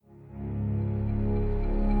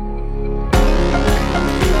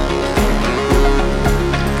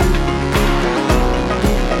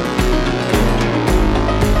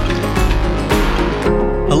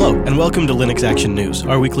welcome to Linux Action News,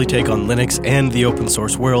 our weekly take on Linux and the open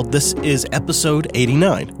source world. This is episode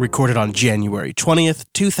 89, recorded on January 20th,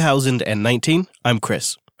 2019. I'm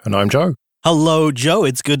Chris. And I'm Joe. Hello, Joe.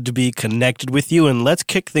 It's good to be connected with you, and let's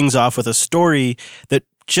kick things off with a story that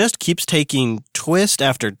just keeps taking twist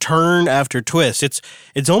after turn after twist.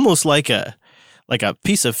 It's almost like a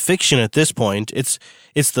piece of fiction at this point.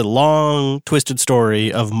 It's the long, twisted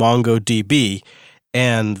story of MongoDB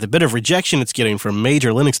and the bit of rejection it's getting from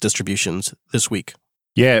major Linux distributions this week.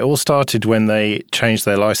 Yeah, it all started when they changed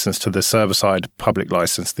their license to the server-side public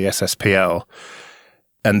license, the SSPL.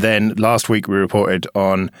 And then last week we reported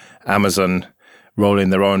on Amazon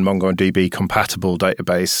rolling their own MongoDB-compatible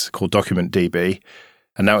database called DocumentDB.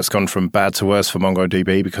 And now it's gone from bad to worse for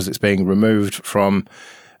MongoDB because it's being removed from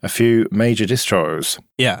a few major distros.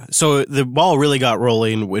 Yeah, so the ball really got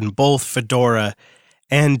rolling when both Fedora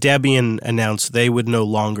and Debian announced they would no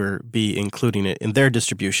longer be including it in their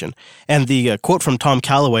distribution. And the quote from Tom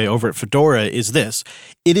Calloway over at Fedora is this: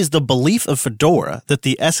 "It is the belief of Fedora that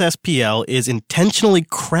the SSPL is intentionally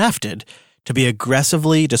crafted to be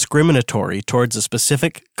aggressively discriminatory towards a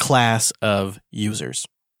specific class of users."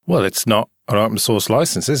 Well, it's not an open source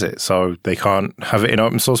license, is it? So they can't have it in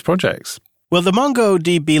open source projects. Well, the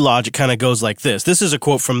MongoDB logic kind of goes like this. This is a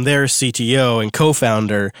quote from their CTO and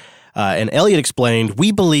co-founder, and Elliot explained,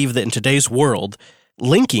 "We believe that in today's world,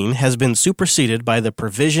 linking has been superseded by the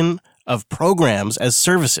provision of programs as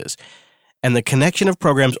services and the connection of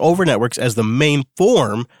programs over networks as the main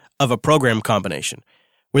form of a program combination."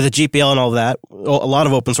 Where the GPL and all that, a lot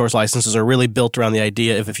of open source licenses are really built around the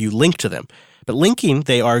idea of if you link to them. But linking,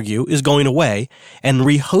 they argue, is going away, and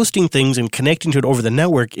rehosting things and connecting to it over the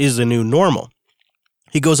network is the new normal.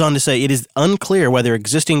 He goes on to say, "It is unclear whether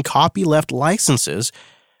existing copyleft licenses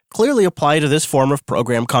clearly apply to this form of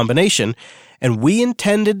program combination, and we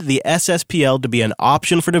intended the SSPL to be an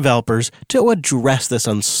option for developers to address this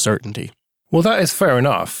uncertainty." Well, that is fair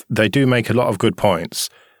enough. They do make a lot of good points,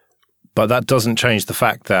 but that doesn't change the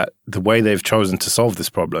fact that the way they've chosen to solve this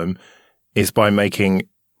problem is by making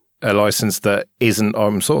a license that isn't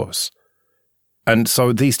open source. And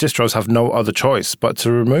so these distros have no other choice but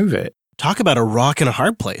to remove it. Talk about a rock and a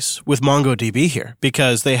hard place with MongoDB here,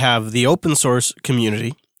 because they have the open source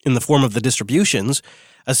community in the form of the distributions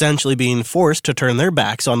essentially being forced to turn their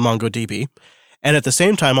backs on MongoDB. And at the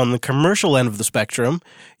same time, on the commercial end of the spectrum,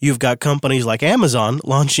 you've got companies like Amazon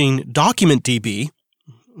launching DocumentDB,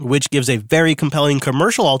 which gives a very compelling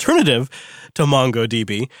commercial alternative to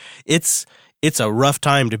MongoDB. It's a rough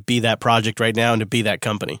time to be that project right now and to be that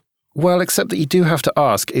company. Well, except that you do have to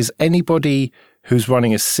ask, is anybody who's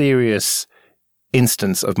running a serious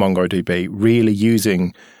instance of MongoDB really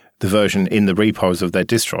using the version in the repos of their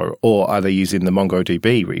distro, or are they using the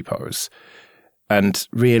MongoDB repos? And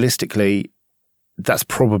realistically, that's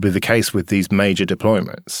probably the case with these major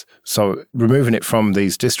deployments. So removing it from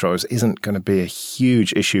these distros isn't going to be a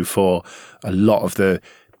huge issue for a lot of the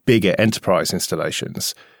bigger enterprise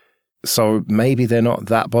installations. So maybe they're not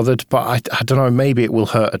that bothered, but I don't know, maybe it will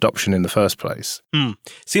hurt adoption in the first place.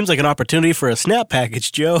 Seems like an opportunity for a snap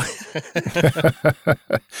package, Joe.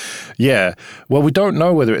 Yeah. Well, we don't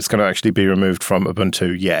know whether it's going to actually be removed from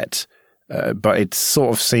Ubuntu yet, but it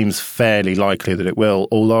sort of seems fairly likely that it will,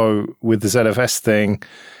 although with the ZFS thing,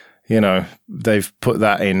 they've put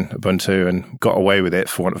that in Ubuntu and got away with it,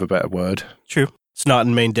 for want of a better word. True. It's not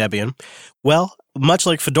in main Debian. Well, much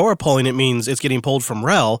like Fedora pulling, it means it's getting pulled from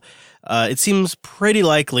RHEL. It seems pretty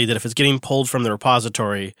likely that if it's getting pulled from the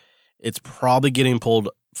repository, it's probably getting pulled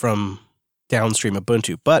from downstream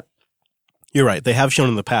Ubuntu. But you're right. They have shown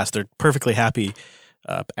in the past they're perfectly happy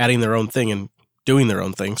adding their own thing and doing their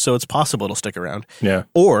own thing. So it's possible it'll stick around. Yeah.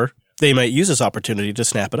 Or they might use this opportunity to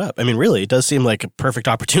snap it up. I mean, really, it does seem like a perfect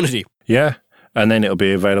opportunity. Yeah. And then it'll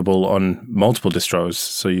be available on multiple distros,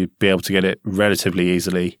 so you'd be able to get it relatively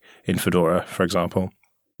easily in Fedora, for example.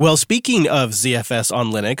 Well, speaking of ZFS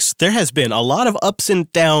on Linux, there has been a lot of ups and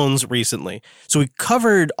downs recently. So we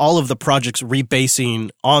covered all of the projects rebasing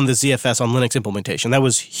on the ZFS on Linux implementation. That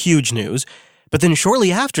was huge news. But then shortly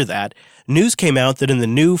after that, news came out that in the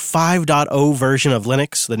new 5.0 version of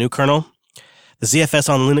Linux, the new kernel, the ZFS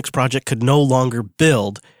on Linux project could no longer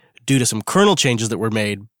build due to some kernel changes that were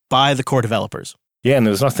made by the core developers. Yeah, and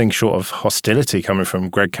there was nothing short of hostility coming from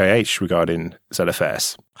Greg KH regarding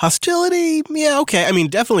ZFS. Hostility? Yeah, okay. I mean,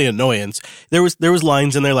 definitely annoyance. There was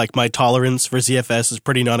lines in there like, "My tolerance for ZFS is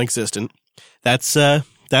pretty non-existent." That's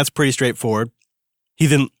pretty straightforward. He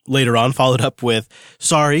then later on followed up with,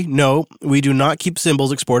 "Sorry, no, we do not keep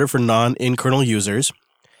symbols exported for non-in-kernel users."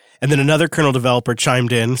 And then another kernel developer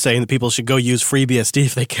chimed in saying that people should go use FreeBSD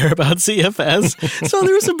if they care about ZFS. So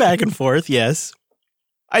there was some back and forth, yes.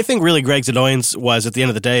 I think really Greg's annoyance was at the end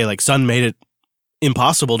of the day, like Sun made it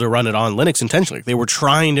impossible to run it on Linux intentionally. They were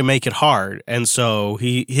trying to make it hard. And so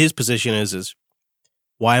his position is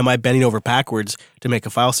why am I bending over backwards to make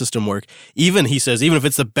a file system work? Even, he says, even if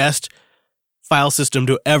it's the best file system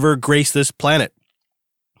to ever grace this planet.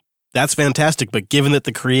 That's fantastic, but given that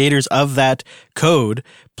the creators of that code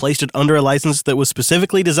placed it under a license that was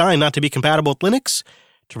specifically designed not to be compatible with Linux,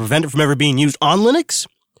 to prevent it from ever being used on Linux,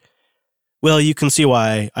 well, you can see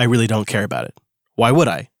why I really don't care about it. Why would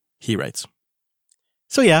I? He writes.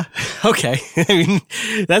 So yeah, okay. I mean,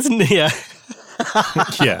 that's, yeah.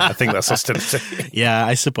 Yeah, I think that's hostility. Yeah,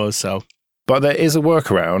 I suppose so. But there is a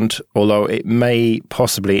workaround, although it may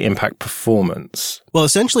possibly impact performance. Well,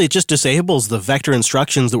 essentially, it just disables the vector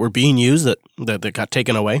instructions that were being used that got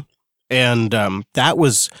taken away. And that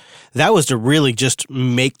was to really just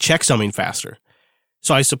make checksumming faster.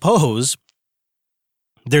 So I suppose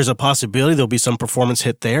there's a possibility there'll be some performance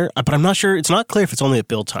hit there, but I'm not sure. It's not clear if it's only at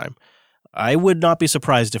build time. I would not be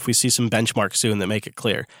surprised if we see some benchmarks soon that make it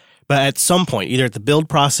clear. But at some point, either at the build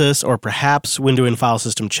process or perhaps when doing file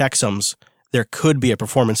system checksums, there could be a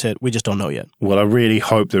performance hit. We just don't know yet. Well, I really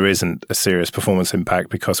hope there isn't a serious performance impact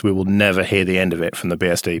because we will never hear the end of it from the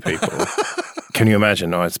BSD people. Can you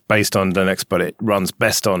imagine? Oh, it's based on Linux, but it runs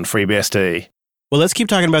best on FreeBSD. Well, let's keep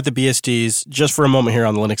talking about the BSDs just for a moment here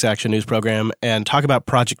on the Linux Action News program and talk about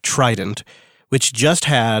Project Trident, which just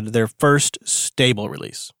had their first stable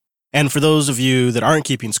release. And for those of you that aren't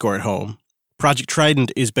keeping score at home, Project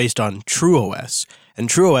Trident is based on TrueOS, and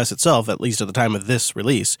TrueOS itself, at least at the time of this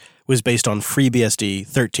release, was based on FreeBSD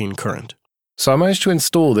 13 current. So I managed to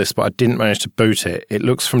install this, but I didn't manage to boot it. It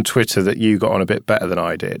looks from Twitter that you got on a bit better than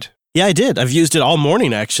I did. Yeah, I did. I've used it all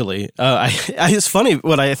morning, actually. It's funny,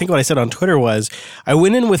 what I said on Twitter was, I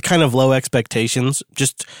went in with kind of low expectations,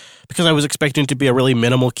 just because I was expecting it to be a really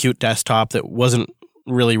minimal, cute desktop that wasn't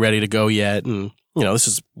really ready to go yet, and, you know, this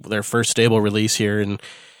is their first stable release here, and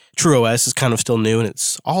TrueOS is kind of still new, and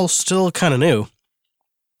it's all still kind of new.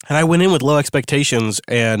 And I went in with low expectations,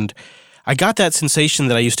 and I got that sensation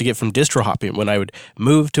that I used to get from distro hopping when I would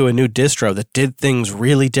move to a new distro that did things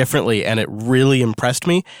really differently, and it really impressed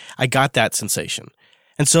me. I got that sensation.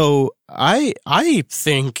 And so I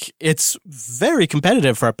think it's very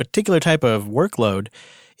competitive for a particular type of workload.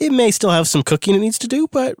 It may still have some cooking it needs to do,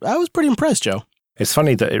 but I was pretty impressed, Joe. It's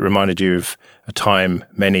funny that it reminded you of a time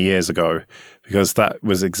many years ago, because that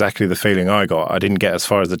was exactly the feeling I got. I didn't get as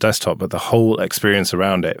far as the desktop, but the whole experience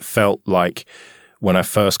around it felt like when I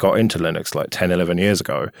first got into Linux, like 10, 11 years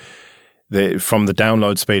ago. From the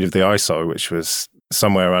download speed of the ISO, which was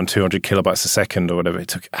somewhere around 200 kilobytes a second or whatever, it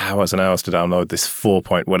took hours and hours to download this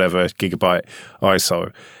 4-point-whatever gigabyte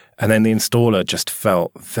ISO. And then the installer just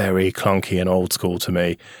felt very clunky and old school to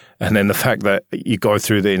me. And then the fact that you go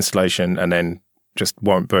through the installation and then just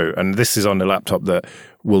won't boot. And this is on a laptop that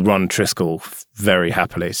will run Triskel very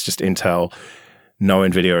happily. It's just Intel, no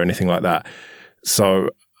NVIDIA or anything like that. So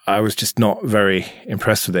I was just not very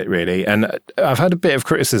impressed with it, really. And I've had a bit of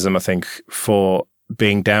criticism, I think, for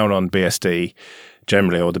being down on BSD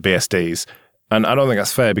generally, or the BSDs. And I don't think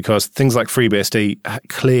that's fair, because things like FreeBSD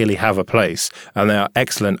clearly have a place, and they are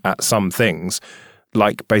excellent at some things,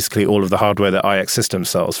 like basically all of the hardware that IX Systems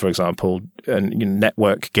sells, for example, and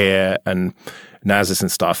network gear and NASes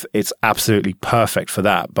and stuff. It's absolutely perfect for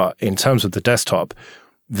that. But in terms of the desktop,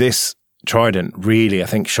 this Trident really, I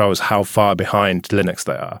think, shows how far behind Linux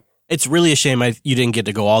they are. It's really a shame you didn't get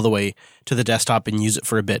to go all the way to the desktop and use it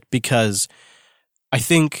for a bit, because I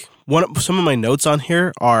think some of my notes on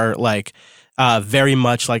here are like very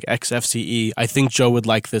much like XFCE. I think Joe would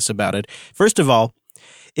like this about it. First of all,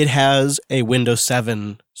 it has a Windows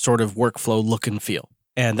 7 sort of workflow look and feel.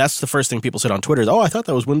 And that's the first thing people said on Twitter is, oh, I thought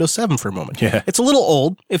that was Windows 7 for a moment. Yeah. It's a little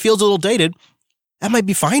old. It feels a little dated. That might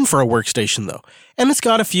be fine for a workstation, though. And it's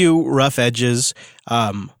got a few rough edges.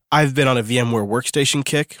 I've been on a VMware workstation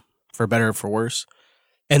kick, for better or for worse.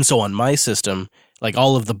 And so on my system, like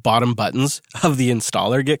all of the bottom buttons of the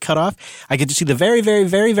installer get cut off. I get to see the very, very,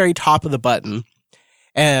 very, very top of the button.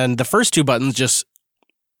 And the first two buttons just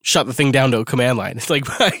shut the thing down to a command line. It's like,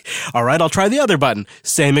 all right, I'll try the other button.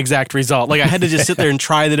 Same exact result. Like I had to just sit there and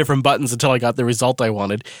try the different buttons until I got the result I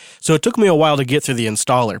wanted. So it took me a while to get through the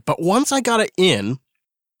installer. But once I got it in, a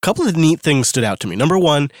couple of neat things stood out to me. Number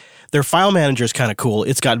one, their file manager is kind of cool.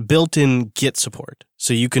 It's got built-in Git support.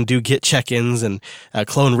 So you can do Git check-ins and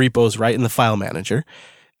clone repos right in the file manager.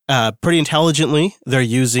 Pretty intelligently, they're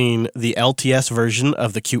using the LTS version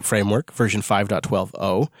of the Qt framework, version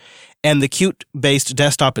 5.12.0. And the Qt-based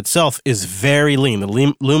desktop itself is very lean.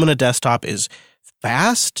 The Lumina desktop is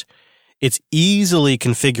fast. It's easily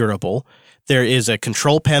configurable. There is a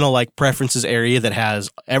control panel-like preferences area that has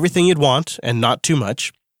everything you'd want and not too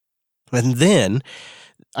much. And then,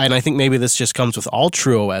 and I think maybe this just comes with all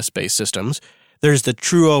TrueOS-based systems, there's the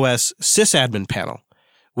TrueOS sysadmin panel,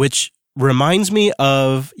 which reminds me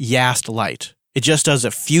of Yast Lite. It just does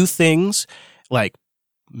a few things like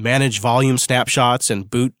manage volume snapshots and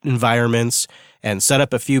boot environments and set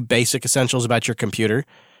up a few basic essentials about your computer,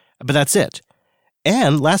 but that's it.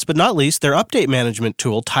 And last but not least, their update management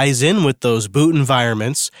tool ties in with those boot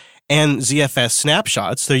environments and ZFS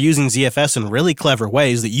snapshots. They're using ZFS in really clever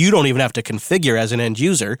ways that you don't even have to configure as an end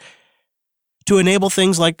user to enable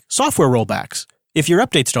things like software rollbacks if your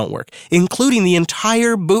updates don't work, including the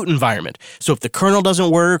entire boot environment. So if the kernel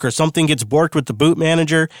doesn't work or something gets borked with the boot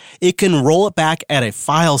manager, it can roll it back at a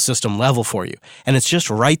file system level for you. And it's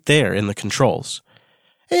just right there in the controls.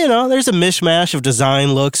 You know, there's a mishmash of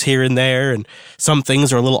design looks here and there, and some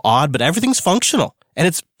things are a little odd, but everything's functional.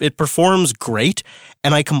 And it performs great,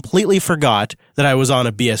 and I completely forgot that I was on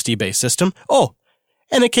a BSD-based system. Oh,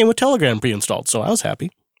 and it came with Telegram pre-installed, so I was happy.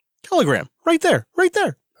 Telegram, right there.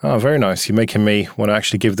 Oh, very nice. You're making me want to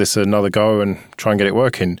actually give this another go and try and get it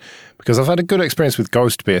working, because I've had a good experience with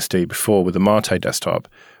Ghost BSD before with the Mate desktop,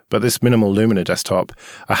 but this Minimal Lumina desktop,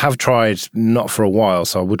 I have tried not for a while,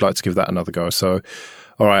 so I would like to give that another go. So,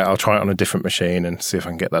 all right, I'll try it on a different machine and see if I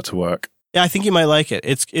can get that to work. Yeah, I think you might like it.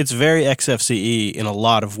 It's very XFCE in a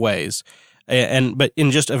lot of ways, but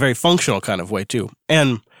in just a very functional kind of way too.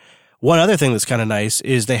 And one other thing that's kind of nice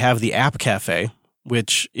is they have the App Cafe,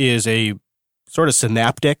 which is a sort of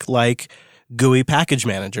Synaptic-like GUI package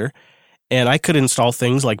manager. And I could install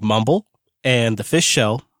things like Mumble and the Fish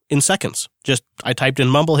Shell in seconds. I typed in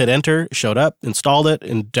Mumble, hit enter, showed up, installed it,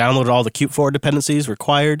 and downloaded all the Qt4 dependencies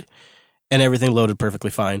required, and everything loaded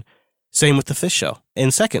perfectly fine. Same with the Fish Shell,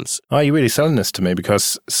 in seconds. Oh, you're really selling this to me,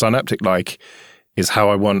 because Synaptic-like is how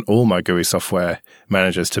I want all my GUI software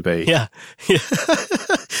managers to be. Yeah.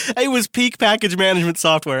 It was peak package management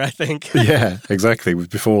software, I think. Yeah, exactly,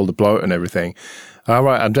 before all the bloat and everything. All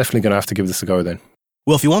right, I'm definitely going to have to give this a go then.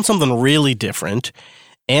 Well, if you want something really different,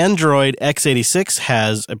 Android x86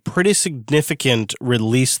 has a pretty significant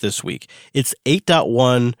release this week. It's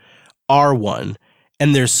 8.1 R1,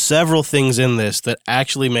 and there's several things in this that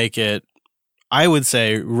actually make it, I would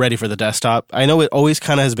say, ready for the desktop. I know it always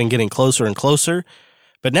kind of has been getting closer and closer,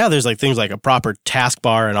 but now there's like things like a proper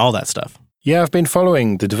taskbar and all that stuff. Yeah, I've been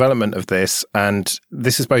following the development of this, and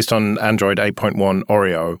this is based on Android 8.1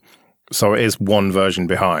 Oreo, so it is one version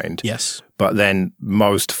behind. Yes. But then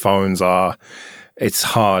most phones it's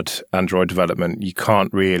hard Android development. You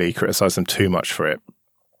can't really criticize them too much for it.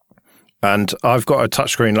 And I've got a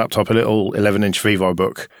touchscreen laptop, a little 11-inch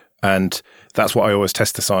VivoBook, and that's what I always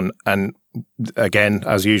test this on. And again,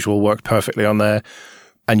 as usual, worked perfectly on there.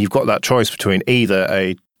 And you've got that choice between either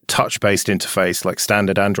a touch-based interface like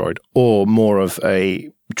standard Android or more of a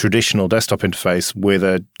traditional desktop interface with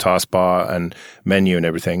a taskbar and menu and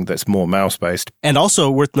everything that's more mouse-based. And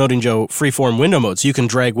also worth noting, Joe, freeform window mode, so you can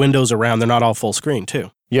drag windows around. They're not all full screen,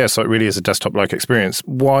 too. Yeah, so it really is a desktop-like experience.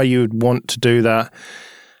 Why you'd want to do that,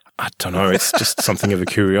 I don't know. It's just something of a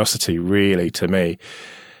curiosity, really, to me.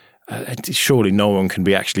 Surely no one can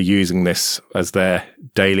be actually using this as their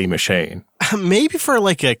daily machine. Maybe for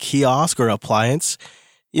like a kiosk or appliance.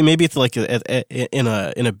 Yeah, maybe it's like in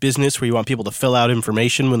a business where you want people to fill out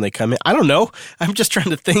information when they come in. I don't know. I'm just trying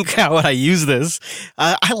to think how I use this.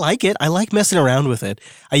 I like it. I like messing around with it.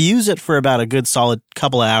 I use it for about a good solid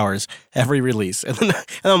couple of hours every release. And then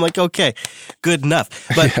I'm like, okay, good enough.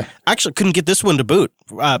 But I actually couldn't get this one to boot.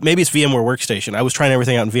 Maybe it's VMware Workstation. I was trying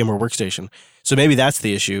everything out in VMware Workstation. So maybe that's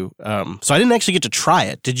the issue. So I didn't actually get to try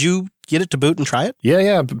it. Did you get it to boot and try it?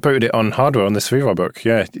 Yeah, I booted it on hardware on this VivoBook.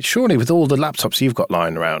 Yeah, surely with all the laptops you've got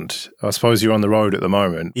lying around, I suppose you're on the road at the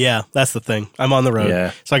moment. Yeah, that's the thing. I'm on the road.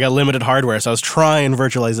 Yeah. So I got limited hardware, so I was trying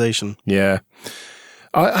virtualization. Yeah.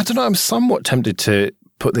 I don't know, I'm somewhat tempted to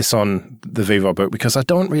put this on the VivoBook because I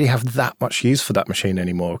don't really have that much use for that machine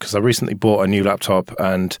anymore, because I recently bought a new laptop,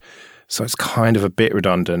 and so it's kind of a bit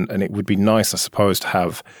redundant, and it would be nice, I suppose, to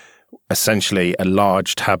have essentially a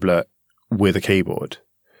large tablet with a keyboard.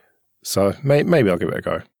 So maybe I'll give it a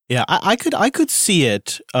go. Yeah, I could see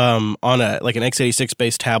it on an x86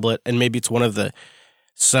 based tablet, and maybe it's one of the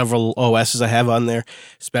several OSs I have on there.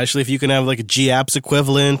 Especially if you can have like a GApps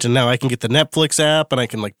equivalent, and now I can get the Netflix app, and I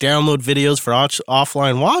can like download videos for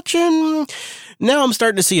offline watching. Now I'm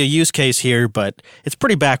starting to see a use case here, but it's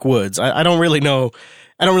pretty backwoods. I don't really know.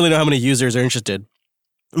 I don't really know how many users are interested.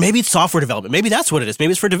 Maybe it's software development. Maybe that's what it is. Maybe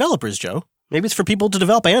it's for developers, Joe. Maybe it's for people to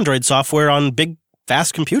develop Android software on big,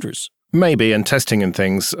 fast computers. Maybe, and testing and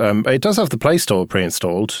things. It does have the Play Store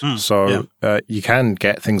pre-installed, you can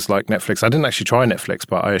get things like Netflix. I didn't actually try Netflix,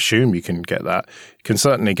 but I assume you can get that. You can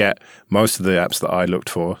certainly get most of the apps that I looked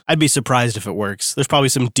for. I'd be surprised if it works. There's probably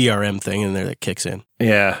some DRM thing in there that kicks in.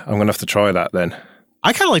 Yeah, I'm going to have to try that then.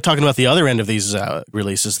 I kind of like talking about the other end of these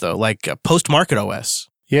releases, though, like Post-Market OS.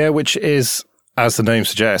 Yeah, which is, as the name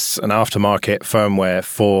suggests, an aftermarket firmware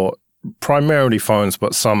for primarily phones,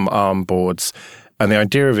 but some ARM boards. And the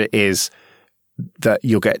idea of it is that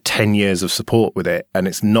you'll get 10 years of support with it, and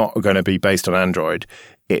it's not going to be based on Android.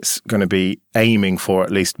 It's going to be aiming for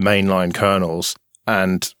at least mainline kernels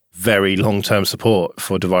and very long-term support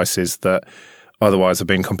for devices that otherwise have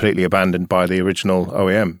been completely abandoned by the original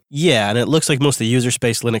OEM. Yeah, and it looks like most of the user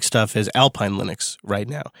space Linux stuff is Alpine Linux right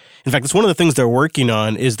now. In fact, it's one of the things they're working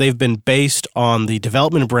on is they've been based on the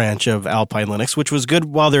development branch of Alpine Linux, which was good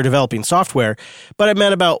while they're developing software, but it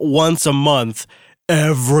meant about once a month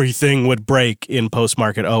everything would break in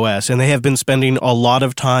Post-Market OS, and they have been spending a lot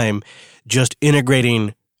of time just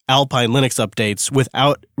integrating Alpine Linux updates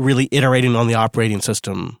without really iterating on the operating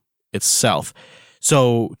system itself.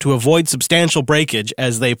 So to avoid substantial breakage,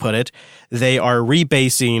 as they put it, they are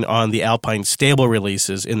rebasing on the Alpine stable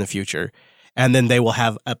releases in the future, and then they will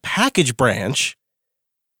have a package branch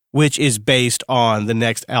which is based on the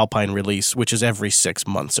next Alpine release, which is every 6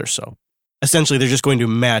 months or so. Essentially, they're just going to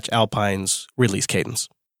match Alpine's release cadence.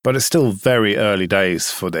 But it's still very early days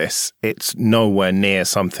for this. It's nowhere near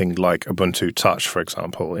something like Ubuntu Touch, for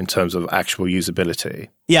example, in terms of actual usability.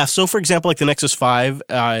 Yeah, so for example, like the Nexus 5,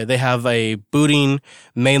 they have a booting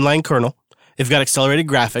mainline kernel. They've got accelerated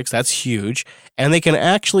graphics, that's huge, and they can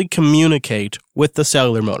actually communicate with the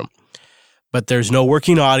cellular modem. But there's no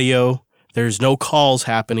working audio. There's no calls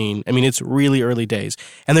happening. I mean, it's really early days.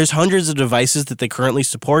 And there's hundreds of devices that they currently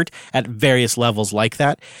support at various levels like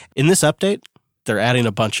that. In this update, they're adding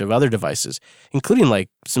a bunch of other devices, including like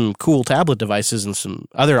some cool tablet devices and some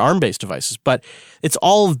other ARM-based devices. But it's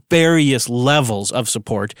all various levels of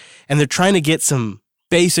support, and they're trying to get some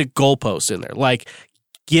basic goalposts in there, like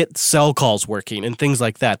get cell calls working and things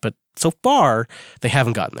like that. But so far, they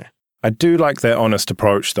haven't gotten there. I do like their honest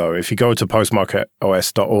approach, though. If you go to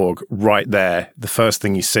postmarketos.org, right there, the first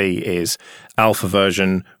thing you see is alpha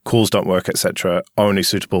version, calls don't work, etc., only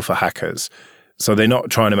suitable for hackers. So they're not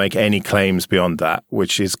trying to make any claims beyond that,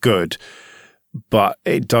 which is good. But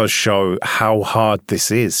it does show how hard this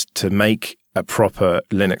is to make a proper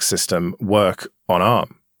Linux system work on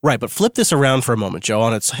ARM. Right, but flip this around for a moment, Joe,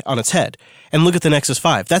 on its head, and look at the Nexus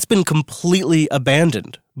 5. That's been completely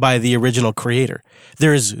abandoned by the original creator.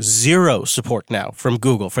 There is zero support now from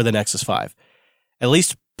Google for the Nexus 5. At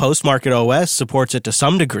least Post-Market OS supports it to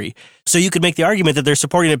some degree, so you could make the argument that they're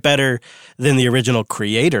supporting it better than the original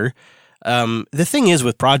creator. The thing is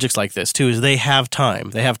with projects like this, too, is they have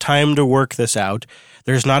time. They have time to work this out.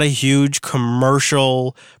 There's not a huge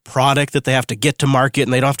commercial product that they have to get to market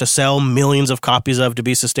and they don't have to sell millions of copies of to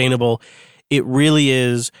be sustainable. It really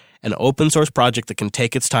is an open source project that can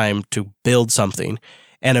take its time to build something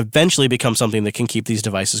and eventually become something that can keep these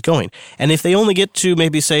devices going. And if they only get to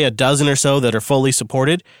maybe, say, a dozen or so that are fully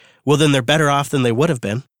supported, well, then they're better off than they would have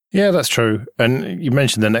been. Yeah, that's true. And you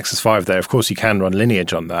mentioned the Nexus 5 there. Of course, you can run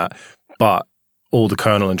Lineage on that, but all the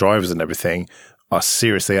kernel and drivers and everything are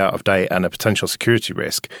seriously out of date and a potential security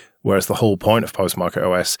risk, whereas the whole point of Post-Market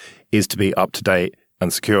OS is to be up to date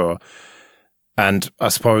and secure. And I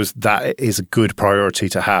suppose that is a good priority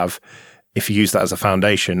to have if you use that as a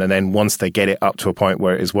foundation. And then once they get it up to a point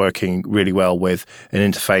where it is working really well with an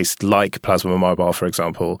interface like Plasma Mobile, for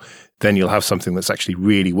example, then you'll have something that's actually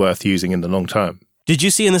really worth using in the long term. Did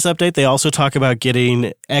you see in this update, they also talk about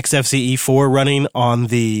getting XFCE 4 running on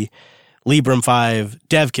the Librem 5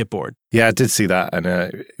 dev kit board? Yeah, I did see that, and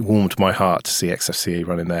it warmed my heart to see XFCE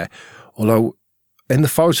running there. Although, in the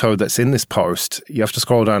photo that's in this post, you have to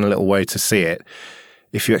scroll down a little way to see it.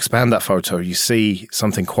 If you expand that photo, you see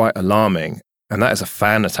something quite alarming, and that is a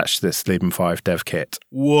fan attached to this Librem 5 dev kit.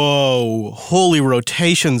 Whoa, holy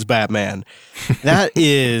rotations, Batman.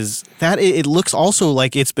 It looks also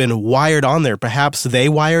like it's been wired on there. Perhaps they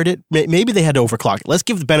wired it. Maybe they had to overclock it. Let's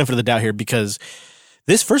give the benefit of the doubt here, because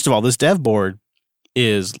this, first of all, this dev board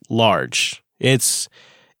is large. It's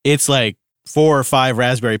like 4 or 5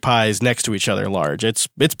 Raspberry Pis next to each other large. It's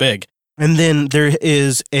big. And then there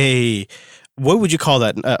is what would you call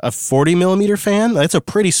that? A 40 millimeter fan? That's a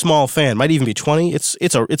pretty small fan. Might even be 20. It's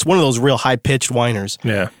one of those real high pitched whiners.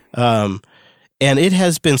 Yeah. And it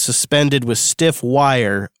has been suspended with stiff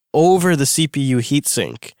wire over the CPU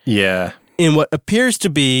heatsink. Yeah. In what appears to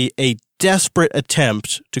be a desperate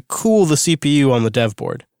attempt to cool the CPU on the dev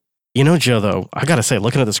board. You know, Joe, though, I gotta say,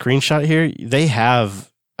 looking at the screenshot here, they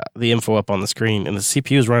have the info up on the screen, and the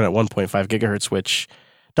CPU is running at 1.5 gigahertz, which,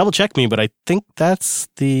 double check me, but I think that's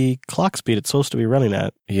the clock speed it's supposed to be running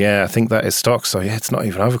at. Yeah, I think that is stock. So yeah, it's not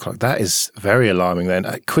even overclocked. That is very alarming then.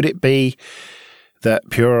 Could it be that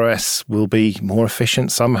PureOS will be more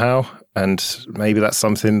efficient somehow? And maybe that's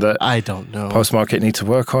something that I don't know. Postmarket need to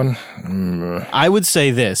work on. I would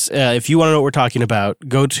say this. If you want to know what we're talking about,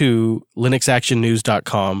 go to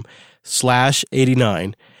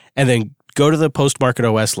linuxactionnews.com/89 and then go to the Postmarket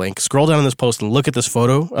OS link, scroll down on this post and look at this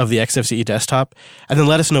photo of the XFCE desktop, and then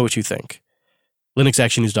let us know what you think.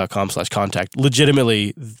 linuxactionnews.com/contact.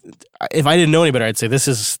 Legitimately, if I didn't know any better, I'd say this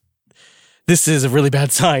is a really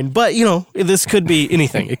bad sign. But, this could be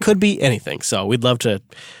anything. It could be anything. So we'd love to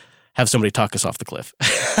have somebody talk us off the cliff.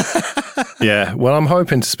 Yeah, well, I'm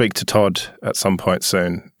hoping to speak to Todd at some point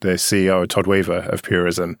soon, the CEO, Todd Weaver of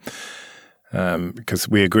Purism, because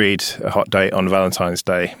we agreed a hot date on Valentine's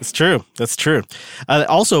Day. It's true. That's true.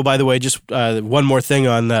 Also, by the way, just one more thing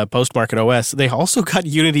on Postmarket OS. They also got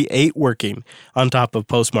Unity 8 working on top of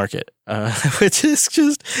Postmarket, which is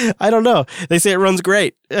just, I don't know. They say it runs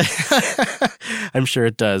great. I'm sure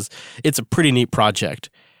it does. It's a pretty neat project.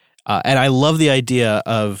 And I love the idea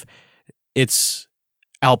of it's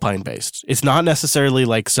Alpine-based. It's not necessarily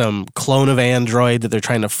like some clone of Android that they're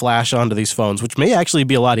trying to flash onto these phones, which may actually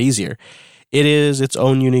be a lot easier. It is its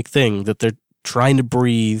own unique thing that they're trying to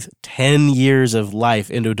breathe 10 years of life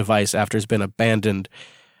into a device after it's been abandoned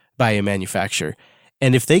by a manufacturer.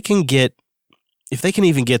 And if they can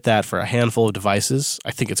even get that for a handful of devices,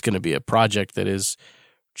 I think it's going to be a project that is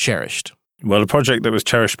cherished. Well, a project that was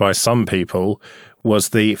cherished by some people was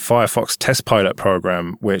the Firefox test pilot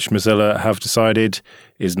program, which Mozilla have decided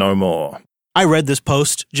is no more. I read this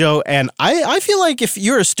post, Joe, and I feel like if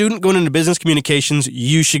you're a student going into business communications,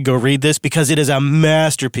 you should go read this because it is a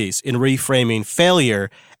masterpiece in reframing failure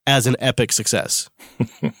as an epic success.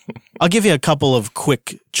 I'll give you a couple of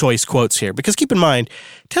quick choice quotes here, because keep in mind,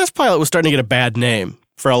 test pilot was starting to get a bad name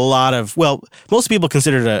for a lot of, most people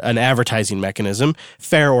considered it an advertising mechanism,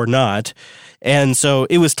 fair or not. And so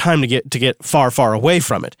it was time to get far, far away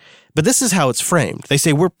from it. But this is how it's framed. They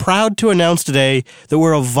say, we're proud to announce today that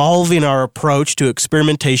we're evolving our approach to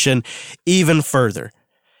experimentation even further.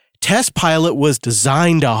 Test Pilot was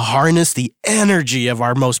designed to harness the energy of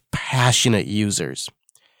our most passionate users.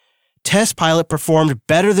 Test Pilot performed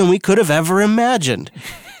better than we could have ever imagined.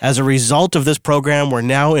 As a result of this program, we're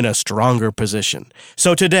now in a stronger position.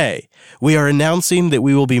 So today, we are announcing that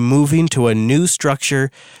we will be moving to a new structure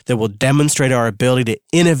that will demonstrate our ability to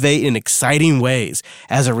innovate in exciting ways.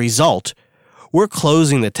 As a result, we're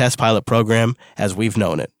closing the Test Pilot program as we've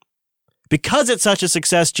known it. Because it's such a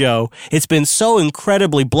success, Joe, it's been so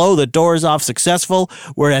incredibly blow the doors off successful,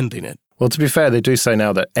 we're ending it. Well, to be fair, they do say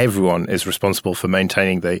now that everyone is responsible for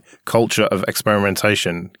maintaining the culture of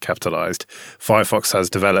experimentation, capitalized, Firefox has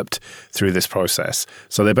developed through this process.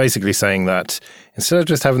 So they're basically saying that instead of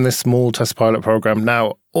just having this small test pilot program,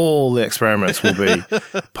 now all the experiments will be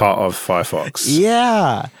part of Firefox.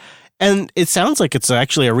 Yeah. And it sounds like it's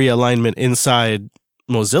actually a realignment inside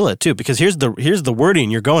Mozilla too, because here's the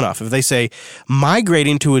wording you're going off of. They say,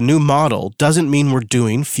 migrating to a new model doesn't mean we're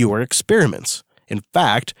doing fewer experiments. In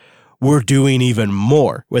fact, we're doing even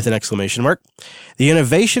more, with an exclamation mark. The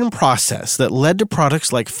innovation process that led to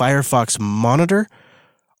products like Firefox Monitor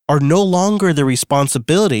are no longer the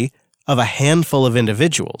responsibility of a handful of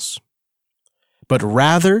individuals, but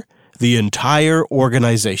rather the entire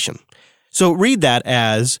organization. So read that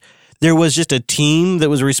as there was just a team that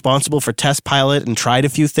was responsible for Test Pilot and tried a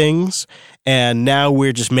few things, and now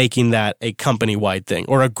we're just making that a company-wide thing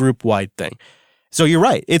or a group-wide thing. So you're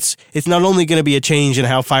right. It's not only going to be a change in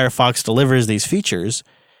how Firefox delivers these features,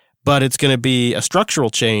 but it's going to be a structural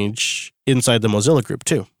change inside the Mozilla group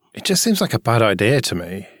too. It just seems like a bad idea to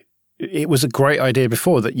me. It was a great idea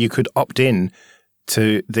before that you could opt in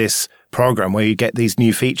to this program where you get these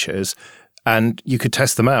new features and you could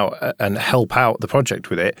test them out and help out the project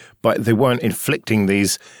with it, but they weren't inflicting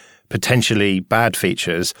these potentially bad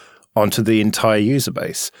features onto the entire user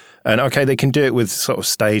base. And okay, they can do it with sort of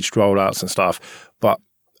staged rollouts and stuff, but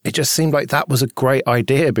it just seemed like that was a great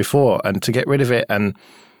idea before, and to get rid of it and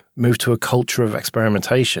move to a culture of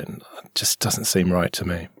experimentation just doesn't seem right to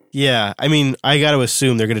me. Yeah, I mean, I got to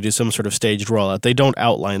assume they're going to do some sort of staged rollout. They don't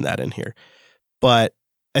outline that in here. But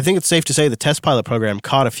I think it's safe to say the Test Pilot program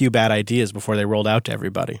caught a few bad ideas before they rolled out to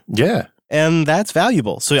everybody. Yeah. And that's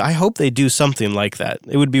valuable. So I hope they do something like that.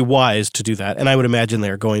 It would be wise to do that, and I would imagine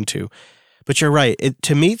they're going to. But you're right.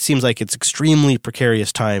 To me, it seems like it's extremely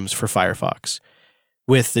precarious times for Firefox.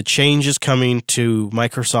 With the changes coming to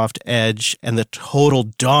Microsoft Edge and the total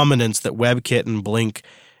dominance that WebKit and Blink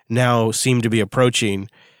now seem to be approaching,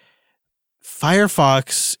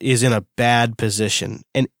 Firefox is in a bad position.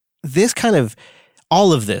 And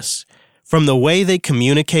all of this, from the way they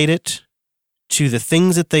communicate it to the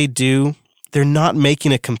things that they do, they're not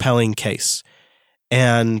making a compelling case.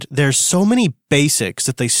 And there's so many basics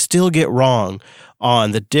that they still get wrong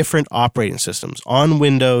on the different operating systems, on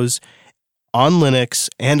Windows, on Linux,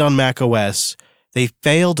 and on Mac OS. They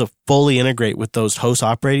fail to fully integrate with those host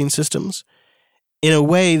operating systems in a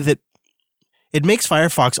way that it makes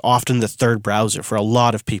Firefox often the third browser for a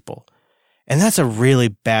lot of people. And that's a really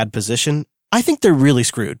bad position. I think they're really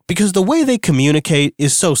screwed because the way they communicate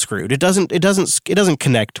is so screwed. It doesn't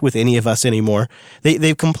connect with any of us anymore.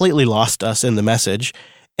 They've completely lost us in the message,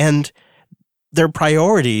 and their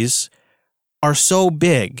priorities are so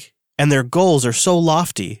big and their goals are so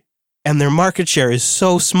lofty and their market share is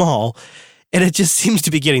so small, and it just seems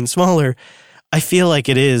to be getting smaller. I feel like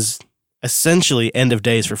it is essentially end of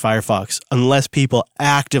days for Firefox unless people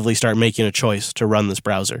actively start making a choice to run this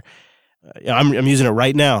browser. I'm using it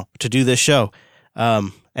right now to do this show,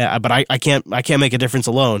 but I can't make a difference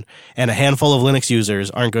alone, and a handful of Linux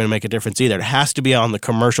users aren't going to make a difference either. It has to be on the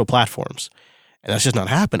commercial platforms, and that's just not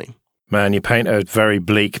happening. Man, you paint a very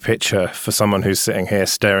bleak picture for someone who's sitting here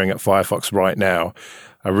staring at Firefox right now.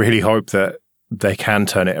 I really hope that they can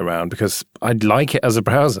turn it around because I like it as a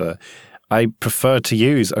browser. I prefer to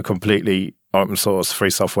use a completely open source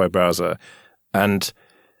free software browser, and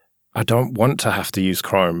I don't want to have to use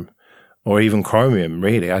Chrome or even Chromium,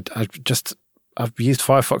 really. I've used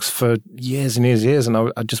Firefox for years and years and years, and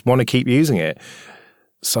I just want to keep using it.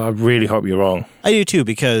 So I really hope you're wrong. I do too,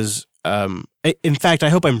 because in fact, I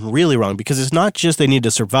hope I'm really wrong, because it's not just they need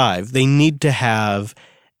to survive. They need to have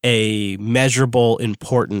a measurable,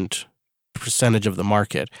 important percentage of the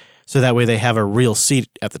market. So that way they have a real seat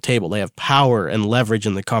at the table. They have power and leverage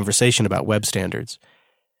in the conversation about web standards.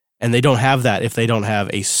 And they don't have that if they don't have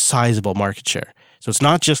a sizable market share. So it's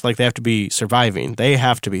not just like they have to be surviving. They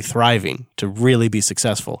have to be thriving to really be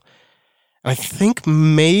successful. And I think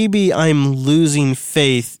maybe I'm losing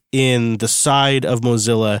faith in the side of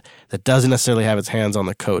Mozilla that doesn't necessarily have its hands on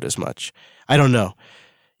the code as much. I don't know.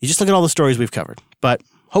 You just look at all the stories we've covered. But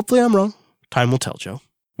hopefully I'm wrong. Time will tell, Joe.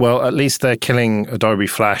 Well, at least they're killing Adobe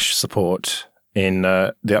Flash support in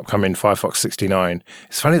the upcoming Firefox 69.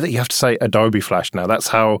 It's funny that you have to say Adobe Flash now. That's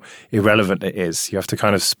how irrelevant it is. You have to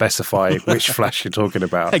kind of specify which Flash you're talking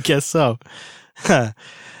about. I guess so.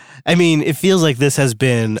 I mean, it feels like this has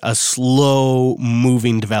been a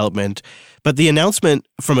slow-moving development, but the announcement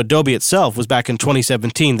from Adobe itself was back in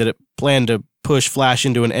 2017 that it planned to push Flash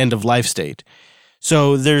into an end-of-life state.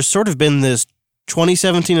 So there's sort of been this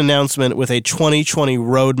 2017 announcement with a 2020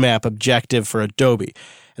 roadmap objective for Adobe.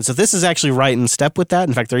 And so this is actually right in step with that.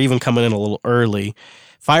 In fact, they're even coming in a little early.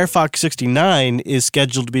 Firefox 69 is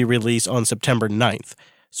scheduled to be released on September 9th.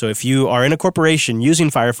 So if you are in a corporation using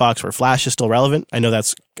Firefox where Flash is still relevant, I know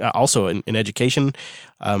that's also in education.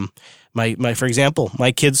 For example,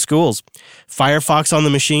 my kids' schools, Firefox on the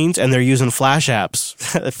machines, and they're using Flash apps.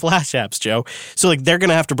 Flash apps, Joe. So they're going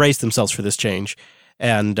to have to brace themselves for this change.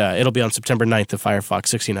 And it'll be on September 9th if Firefox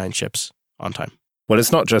 69 ships on time. Well,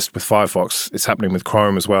 it's not just with Firefox. It's happening with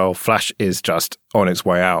Chrome as well. Flash is just on its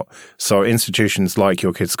way out. So institutions like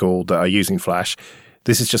your kid's school that are using Flash,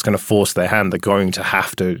 this is just going to force their hand. They're going to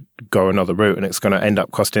have to go another route, and it's going to end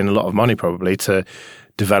up costing a lot of money probably to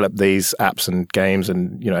develop these apps and games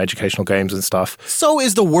and, educational games and stuff. So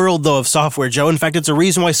is the world, though, of software, Joe. In fact, it's a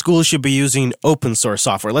reason why schools should be using open source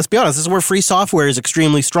software. Let's be honest, this is where free software is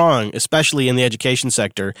extremely strong, especially in the education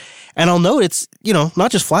sector. And I'll note it's,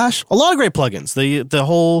 not just Flash, a lot of great plugins. The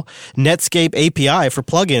whole Netscape API for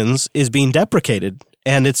plugins is being deprecated.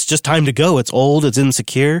 And it's just time to go. It's old, it's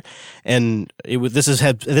insecure, and this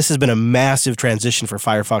has been a massive transition for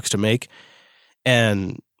Firefox to make.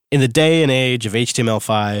 And in the day and age of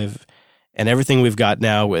HTML5 and everything we've got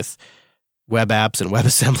now with web apps and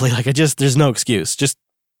WebAssembly, there's no excuse. Just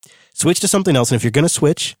switch to something else. And if you're going to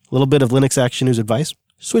switch, a little bit of Linux Action News advice,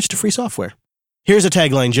 switch to free software. Here's a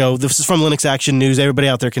tagline, Joe. This is from Linux Action News. Everybody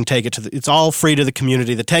out there can take it. It's all free to the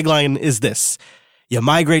community. The tagline is this: you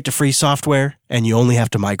migrate to free software, and you only have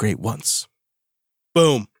to migrate once.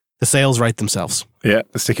 Boom. The sales write themselves. Yeah,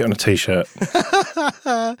 stick it on a T-shirt.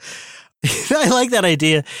 I like that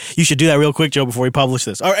idea. You should do that real quick, Joe, before we publish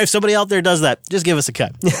this. Or if somebody out there does that, just give us a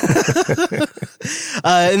cut. In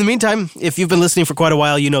the meantime, if you've been listening for quite a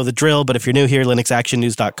while, you know the drill. But if you're new here,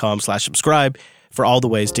 linuxactionnews.com/subscribe for all the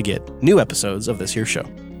ways to get new episodes of this here show.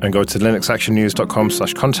 And go to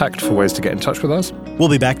linuxactionnews.com/contact for ways to get in touch with us. We'll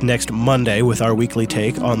be back next Monday with our weekly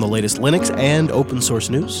take on the latest Linux and open source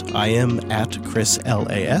news. I am at Chris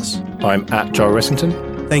LAS. I'm at Joe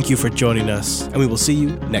Rissington. Thank you for joining us, and we will see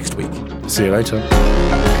you next week. See you later.